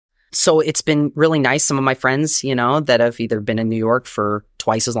So it's been really nice. Some of my friends, that have either been in New York for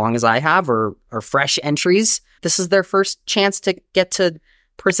twice as long as I have or are fresh entries, this is their first chance to get to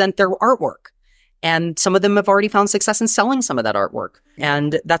present their artwork. And some of them have already found success in selling some of that artwork.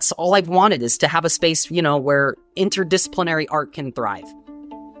 And that's all I've wanted, is to have a space, where interdisciplinary art can thrive.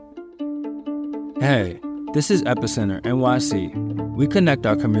 Hey, this is Epicenter NYC. We connect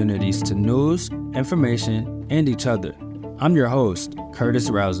our communities to news, information, and each other. I'm your host, Curtis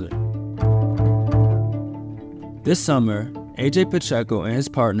Rouser. This summer, AJ Pacheco and his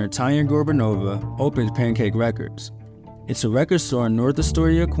partner Tanya Gorbanova opened Pancake Records. It's a record store in North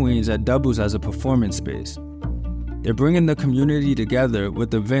Astoria, Queens that doubles as a performance space. They're bringing the community together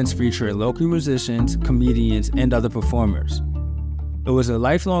with events featuring local musicians, comedians, and other performers. It was a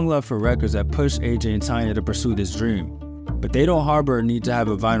lifelong love for records that pushed AJ and Tanya to pursue this dream. But they don't harbor a need to have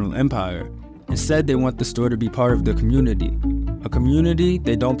a vinyl empire. Instead, they want the store to be part of the community, a community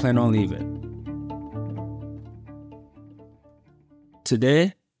they don't plan on leaving.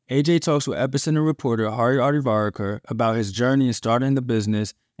 Today, AJ talks with Epicenter reporter Hari Arivarakar about his journey in starting the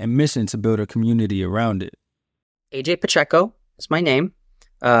business and mission to build a community around it. AJ Pacheco is my name.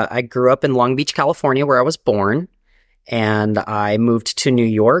 I grew up in Long Beach, California, where I was born, and I moved to New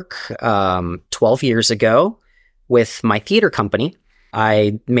York 12 years ago with my theater company.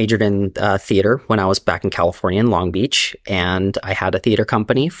 I majored in theater when I was back in California in Long Beach, and I had a theater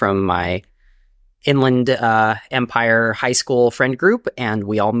company from my Inland Empire high school friend group, and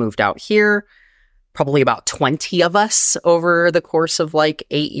we all moved out here. Probably about 20 of us over the course of 8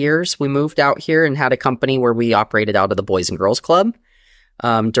 years. We moved out here and had a company where we operated out of the Boys and Girls Club.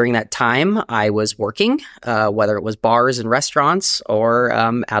 During that time, I was working, whether it was bars and restaurants or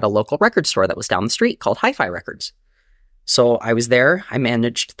at a local record store that was down the street called Hi-Fi Records. So I was there. I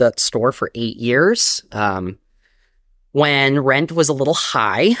managed that store for 8 years. When rent was a little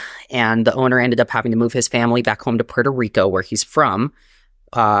high and the owner ended up having to move his family back home to Puerto Rico, where he's from,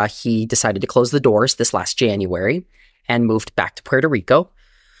 he decided to close the doors this last January and moved back to Puerto Rico.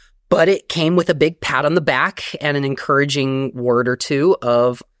 But it came with a big pat on the back and an encouraging word or two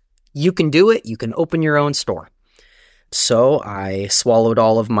of, you can do it, you can open your own store. So I swallowed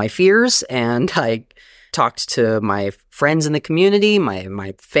all of my fears and I talked to my friends in the community,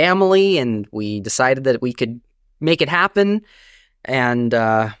 my family, and we decided that we could make it happen. And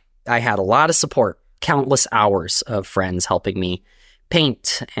I had a lot of support, countless hours of friends helping me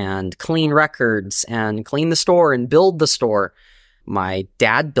paint and clean records and clean the store and build the store. My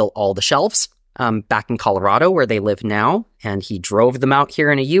dad built all the shelves back in Colorado where they live now, and he drove them out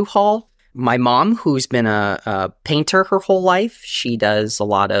here in a U-Haul. My mom, who's been a painter her whole life, she does a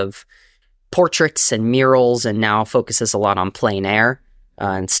lot of portraits and murals and now focuses a lot on plein air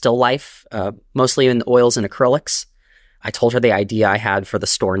and still life, mostly in oils and acrylics. I told her the idea I had for the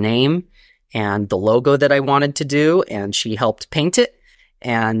store name and the logo that I wanted to do, and she helped paint it.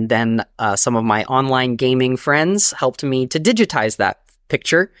 And then some of my online gaming friends helped me to digitize that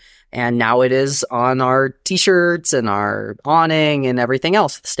picture. And now it is on our t-shirts and our awning and everything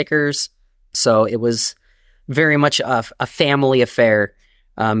else, stickers. So it was very much a family affair,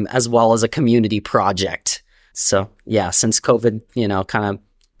 as well as a community project. So yeah, since COVID, kind of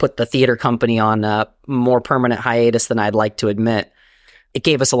put the theater company on a more permanent hiatus than I'd like to admit, it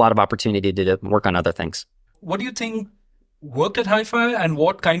gave us a lot of opportunity to work on other things. What do you think worked at Hi-Fi and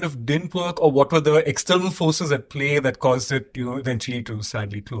what kind of didn't work, or what were the external forces at play that caused it, eventually to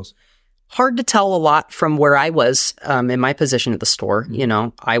sadly close? Hard to tell a lot from where I was in my position at the store.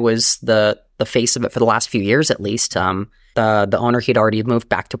 I was the face of it for the last few years, at least. The owner, he'd already moved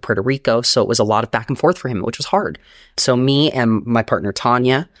back to Puerto Rico, so it was a lot of back and forth for him, which was hard. So me and my partner,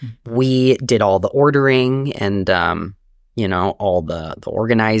 Tanya, we did all the ordering and, all the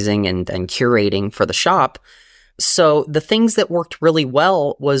organizing and curating for the shop. So the things that worked really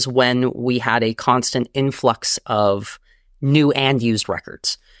well was when we had a constant influx of new and used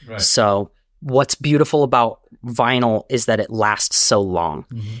records. Right. So what's beautiful about vinyl is that it lasts so long.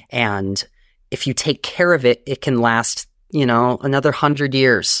 Mm-hmm. And if you take care of it, it can last another 100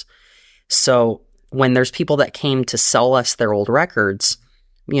 years. So when there's people that came to sell us their old records,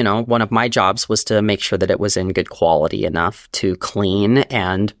 one of my jobs was to make sure that it was in good quality enough to clean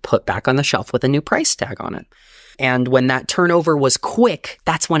and put back on the shelf with a new price tag on it. And when that turnover was quick,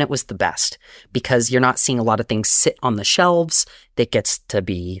 that's when it was the best, because you're not seeing a lot of things sit on the shelves. It gets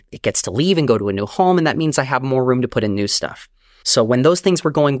to leave and go to a new home. And that means I have more room to put in new stuff. So when those things were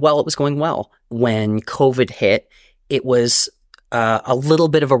going well, it was going well. When COVID hit, it was a little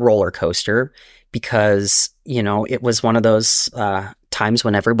bit of a roller coaster because, it was one of those times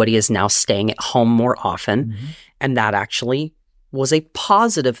when everybody is now staying at home more often. Mm-hmm. And that actually was a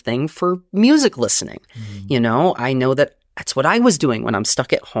positive thing for music listening. You know, I know that that's what I was doing when I'm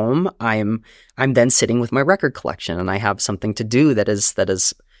stuck at home. I'm then sitting with my record collection, and I have something to do that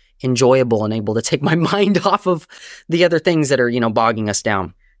is enjoyable and able to take my mind off of the other things that are, you know, bogging us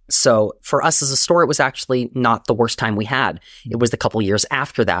down. So for us as a store, it was actually not the worst time we had. It was the couple years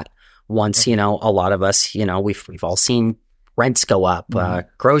after that. Once, you know, a lot of us, you know, we've all seen rents go up,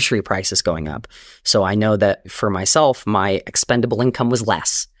 grocery prices going up. So I know that for myself, my expendable income was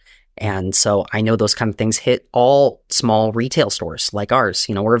less. And so I know those kind of things hit all small retail stores like ours.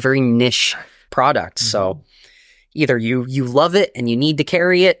 You know, we're a very niche product. So either you love it and you need to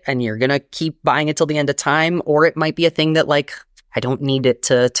carry it and you're going to keep buying it till the end of time, or it might be a thing that like, I don't need it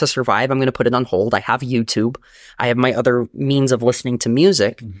to survive. I'm going to put it on hold. I have YouTube. I have my other means of listening to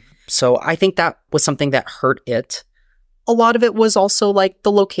music. So I think that was something that hurt it. A lot of it was also like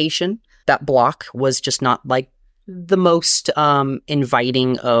the location. That block was just not like the most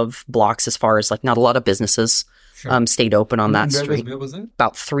inviting of blocks as far as like not a lot of businesses stayed open on that street. Where was it?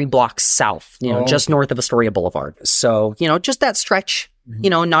 About 3 blocks south, you know, just north of Astoria Boulevard. So, you know, just that stretch, you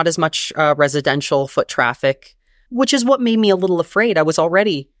know, not as much residential foot traffic, which is what made me a little afraid. I was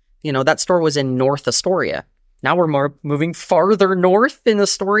already, you know, that store was in North Astoria. Now we're moving farther north in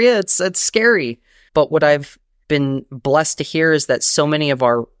Astoria. It's scary. But what I've been blessed to hear is that so many of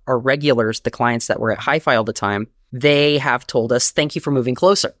our regulars, the clients that were at Hi-Fi all the time, they have told us, thank you for moving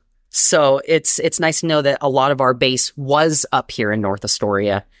closer. So it's nice to know that a lot of our base was up here in North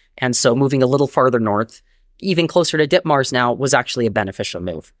Astoria. And so moving a little farther north, even closer to Ditmars now, was actually a beneficial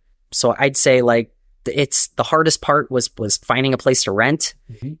move. So I'd say like it's the hardest part was finding a place to rent.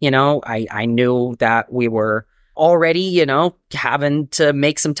 You know, I knew that we were already, you know, having to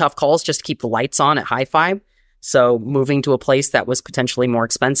make some tough calls just to keep the lights on at Hi-Fi. So moving to a place that was potentially more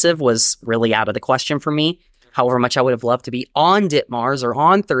expensive was really out of the question for me. However much I would have loved to be on Ditmars or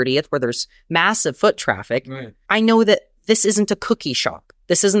on 30th where there's massive foot traffic. Right. I know that this isn't a cookie shop.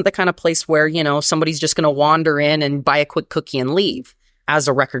 This isn't the kind of place where, you know, somebody's just going to wander in and buy a quick cookie and leave. As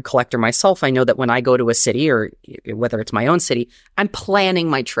a record collector myself, I know that when I go to a city or whether it's my own city, I'm planning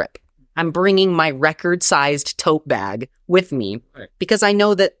my trip. I'm bringing my record-sized tote bag with me because I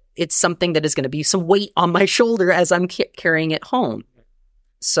know that it's something that is going to be some weight on my shoulder as I'm carrying it home.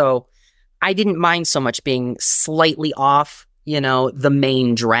 So I didn't mind so much being slightly off, you know, the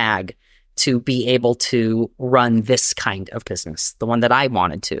main drag to be able to run this kind of business, the one that I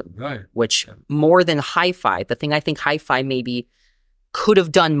wanted to, which more than Hi-Fi, the thing I think Hi-Fi maybe could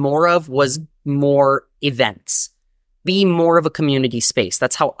have done more of was more events, be more of a community space.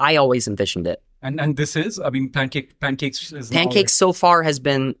 That's how I always envisioned it. And this is, I mean, Pancakes is Pancakes so far has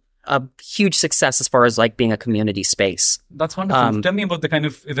been a huge success as far as like being a community space. That's wonderful. Tell me about the kind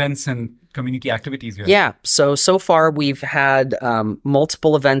of events and community activities you have. Yeah. So far we've had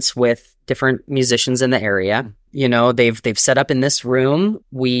multiple events with different musicians in the area. You know, they've set up in this room.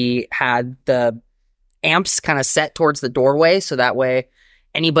 We had the amps kind of set towards the doorway. So that way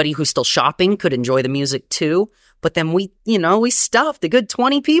anybody who's still shopping could enjoy the music too. But then we stuffed a good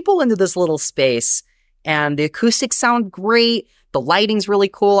 20 people into this little space and the acoustics sound great. The lighting's really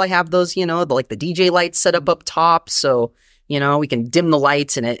cool. I have those, you know, the DJ lights set up top. So, you know, we can dim the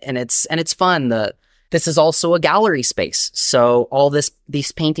lights and it's fun. This is also a gallery space. So all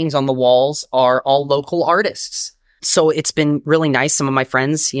these paintings on the walls are all local artists. So it's been really nice. Some of my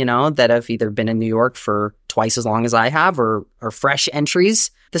friends, you know, that have either been in New York for twice as long as I have or fresh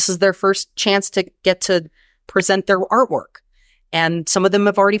entries. This is their first chance to get to present their artwork. And some of them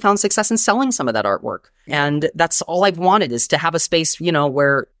have already found success in selling some of that artwork. And that's all I've wanted is to have a space, you know,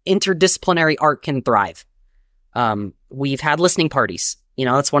 where interdisciplinary art can thrive. We've had listening parties. You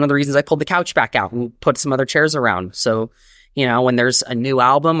know, that's one of the reasons I pulled the couch back out and put some other chairs around. So, you know, when there's a new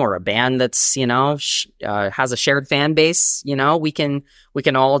album or a band that's, you know, has a shared fan base, you know, we can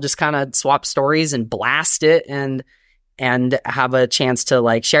all just kind of swap stories and blast it and have a chance to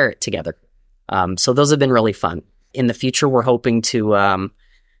like share it together. So those have been really fun. In the future, we're hoping to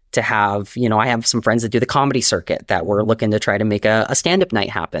have, you know, I have some friends that do the comedy circuit that we're looking to try to make a stand-up night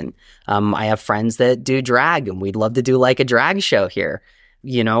happen. I have friends that do drag and we'd love to do like a drag show here.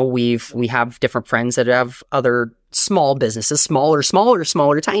 You know, we have different friends that have other small businesses, smaller,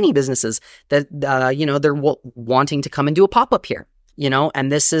 tiny businesses that, you know, they're wanting to come and do a pop-up here, you know,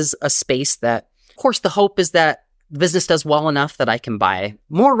 and this is a space that, of course, the hope is that the business does well enough that I can buy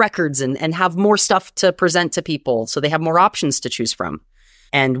more records and have more stuff to present to people so they have more options to choose from.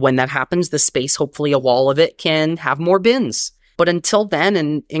 And when that happens, the space, hopefully a wall of it can have more bins. But until then,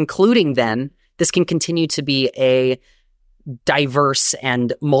 and including then, this can continue to be a diverse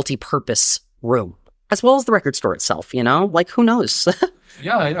and multi-purpose room. as well as the record store itself, like who knows?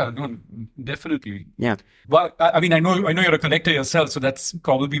 Yeah, no, definitely. Yeah. Well, I mean, I know you're a collector yourself, so that's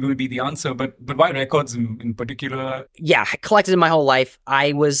probably going to be the answer. But why records in particular? Yeah, I collected my whole life.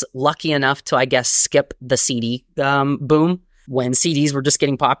 I was lucky enough to, I guess, skip the CD boom when CDs were just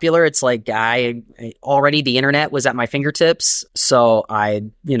getting popular. It's like already the internet was at my fingertips. So I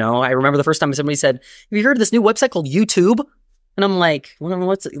remember the first time somebody said, "Have you heard of this new website called YouTube?" And I'm like,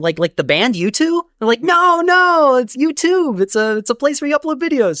 what's it? Like the band U2? They're like, no, it's YouTube. It's a place where you upload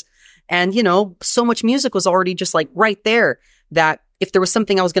videos. And, so much music was already just like right there that if there was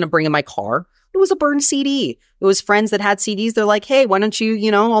something I was going to bring in my car, it was a burned CD. It was friends that had CDs. They're like, hey, why don't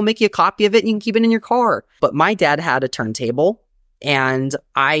you, I'll make you a copy of it and you can keep it in your car. But my dad had a turntable, and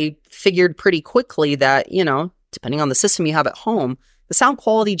I figured pretty quickly that, depending on the system you have at home, the sound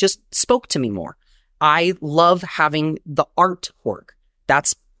quality just spoke to me more. I love having the artwork.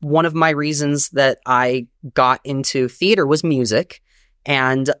 That's one of my reasons that I got into theater was music.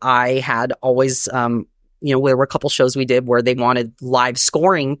 And I had always, there were a couple shows we did where they wanted live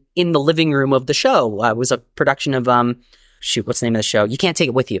scoring in the living room of the show. It was a production of, what's the name of the show? You Can't Take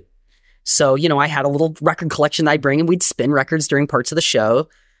It With You. So, I had a little record collection that I'd bring, and we'd spin records during parts of the show.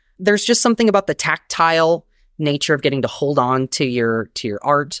 There's just something about the tactile nature of getting to hold on to your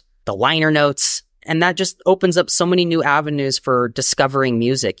art, the liner notes. And that just opens up so many new avenues for discovering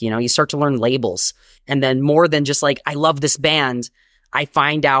music. You start to learn labels. And then more than just like, I love this band, I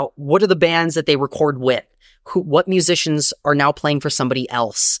find out what are the bands that they record with? What musicians are now playing for somebody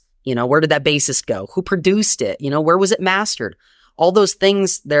else? Where did that bassist go? Who produced it? Where was it mastered? All those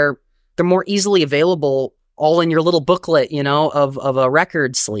things, they're more easily available all in your little booklet, of a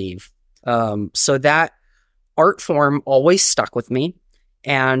record sleeve. So that art form always stuck with me.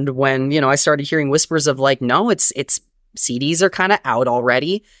 And when, I started hearing whispers of like, no, it's CDs are kind of out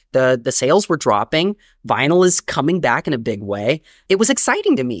already. The sales were dropping. Vinyl is coming back in a big way. It was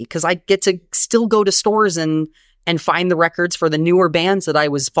exciting to me because I get to still go to stores and find the records for the newer bands that I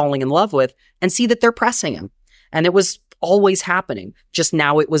was falling in love with and see that they're pressing them. And it was always happening. Just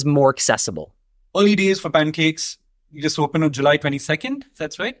now it was more accessible. Early days for Pancakes. You just opened on July 22nd.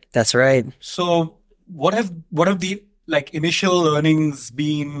 That's right? That's right. So what have the initial learnings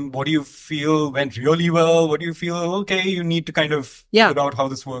been? What do you feel went really well? What do you feel, okay, you need to kind of figure out how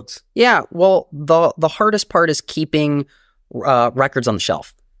this works? Yeah, well, the hardest part is keeping records on the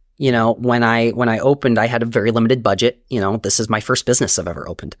shelf. When I opened, I had a very limited budget. This is my first business I've ever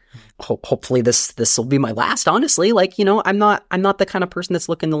opened. Hopefully this will be my last, honestly. I'm not the kind of person that's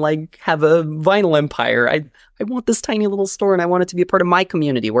looking to have a vinyl empire. I want this tiny little store, and I want it to be a part of my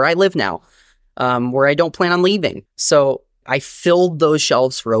community where I live now. Where I don't plan on leaving. So I filled those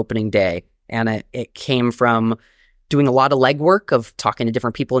shelves for opening day, and it came from doing a lot of legwork of talking to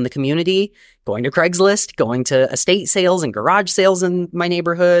different people in the community, going to Craigslist, going to estate sales and garage sales in my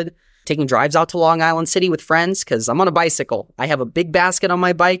neighborhood, taking drives out to Long Island City with friends because I'm on a bicycle. I have a big basket on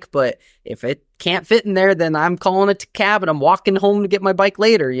my bike, but if it can't fit in there, then I'm calling a cab and I'm walking home to get my bike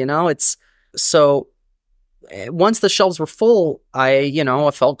later. It's so... Once the shelves were full, I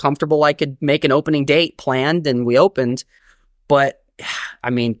felt comfortable I could make an opening date planned, and we opened. But I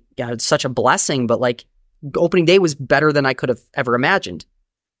mean, it's such a blessing, but opening day was better than I could have ever imagined.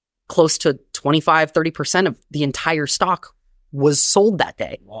 Close to 25-30% of the entire stock was sold that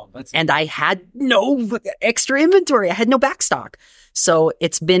day. Wow, and I had no extra inventory. I had no back stock. So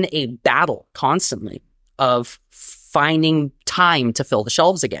it's been a battle constantly of finding time to fill the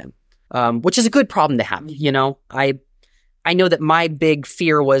shelves again. Which is a good problem to have. I know that my big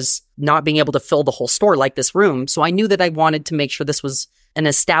fear was not being able to fill the whole store like this room. So I knew that I wanted to make sure this was an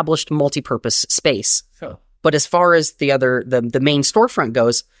established multi-purpose space. Sure. But as far as the main storefront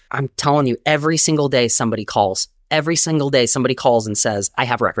goes, I'm telling you, every single day somebody calls. Every single day somebody calls and says, I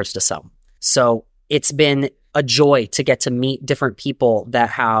have records to sell. So it's been a joy to get to meet different people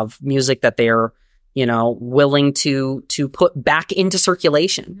that have music that they're willing to put back into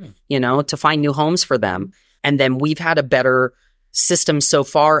circulation, to find new homes for them. And then we've had a better system so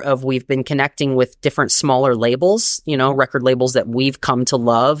far of we've been connecting with different smaller labels, record labels that we've come to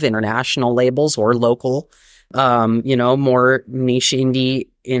love, international labels or local, more niche indie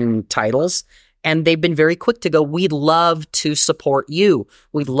in titles. And they've been very quick to go, we'd love to support you.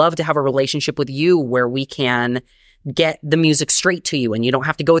 We'd love to have a relationship with you where we can get the music straight to you and you don't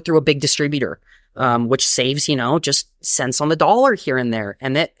have to go through a big distributor. Which saves, just cents on the dollar here and there.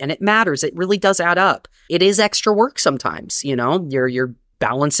 And it matters. It really does add up. It is extra work sometimes, you're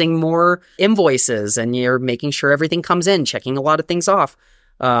balancing more invoices and you're making sure everything comes in, checking a lot of things off,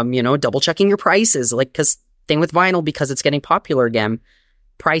 double checking your prices. Cause thing with vinyl, because it's getting popular again,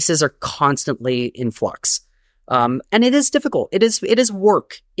 prices are constantly in flux. And it is difficult. It is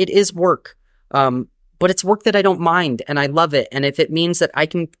work. It is work. But it's work that I don't mind, and I love it. And if it means that I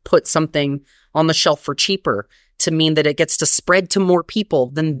can put something on the shelf for cheaper to mean that it gets to spread to more people,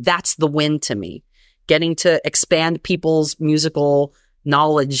 then that's the win to me. Getting to expand people's musical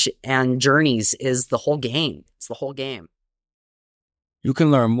knowledge and journeys is the whole game. It's the whole game. You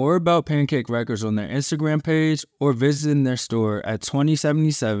can learn more about Pancake Records on their Instagram page or visit in their store at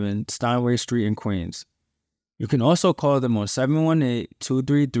 2077 Steinway Street in Queens. You can also call them on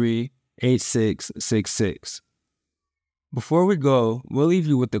 718-233-8666. Before we go, we'll leave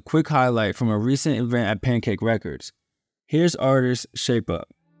you with a quick highlight from a recent event at Pancake Records. Here's artist Shape Up.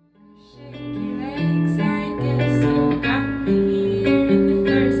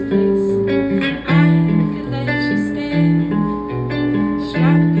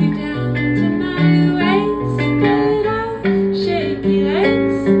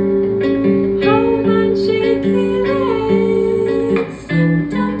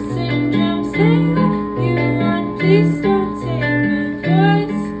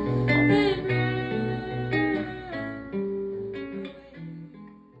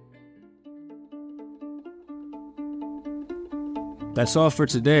 That's all for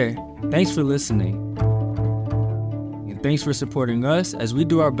today. Thanks for listening. And thanks for supporting us as we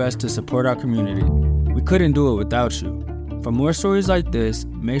do our best to support our community. We couldn't do it without you. For more stories like this,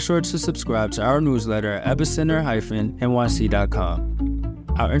 make sure to subscribe to our newsletter at epicenter-nyc.com.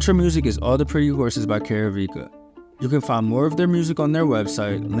 Our intro music is All the Pretty Horses by Karavika. You can find more of their music on their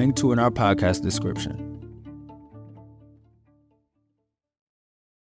website, linked to in our podcast description.